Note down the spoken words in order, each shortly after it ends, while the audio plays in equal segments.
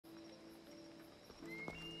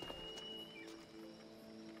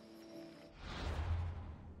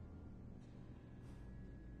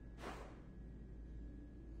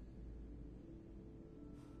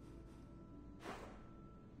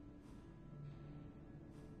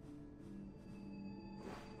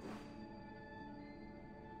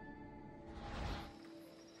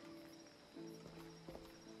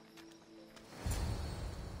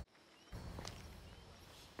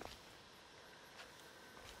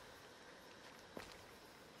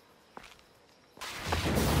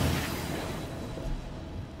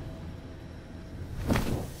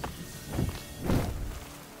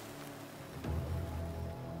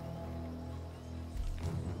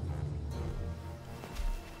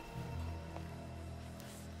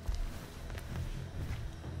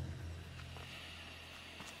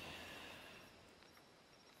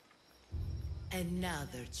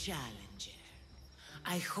Another challenger.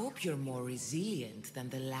 I hope you're more resilient than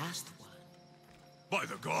the last one. By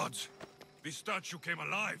the gods! This statue came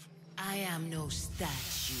alive! I am no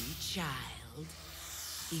statue, child.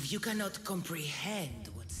 If you cannot comprehend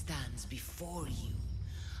what stands before you,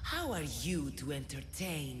 how are you to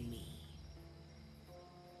entertain me?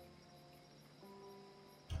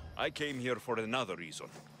 I came here for another reason.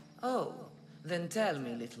 Oh, then tell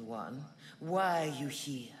me, little one, why are you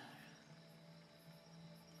here?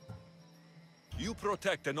 You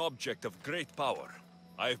protect an object of great power.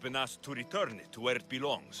 I have been asked to return it to where it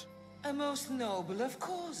belongs. A most noble of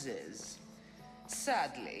causes.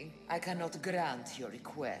 Sadly, I cannot grant your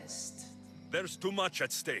request. There's too much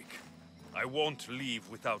at stake. I won't leave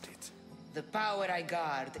without it. The power I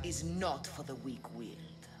guard is not for the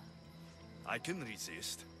weak-willed. I can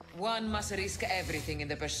resist. One must risk everything in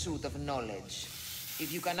the pursuit of knowledge.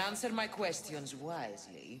 If you can answer my questions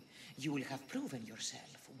wisely, you will have proven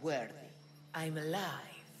yourself worthy. I'm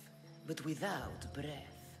alive, but without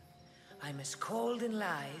breath. I'm as cold in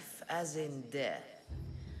life as in death.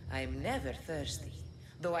 I'm never thirsty,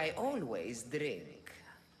 though I always drink.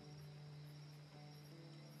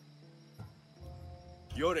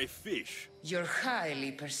 You're a fish. You're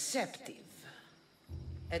highly perceptive.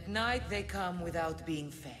 At night they come without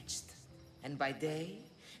being fetched, and by day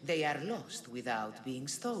they are lost without being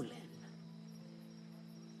stolen.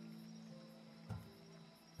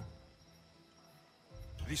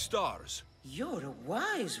 The stars. You're a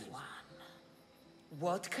wise one.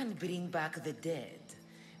 What can bring back the dead?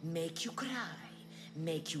 Make you cry,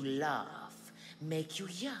 make you laugh, make you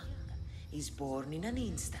young, is born in an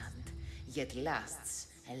instant, yet lasts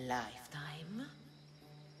a lifetime?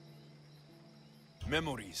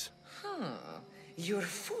 Memories. You're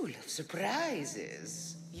full of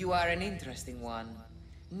surprises. You are an interesting one.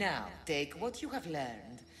 Now, take what you have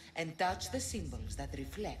learned and touch the symbols that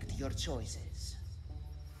reflect your choices.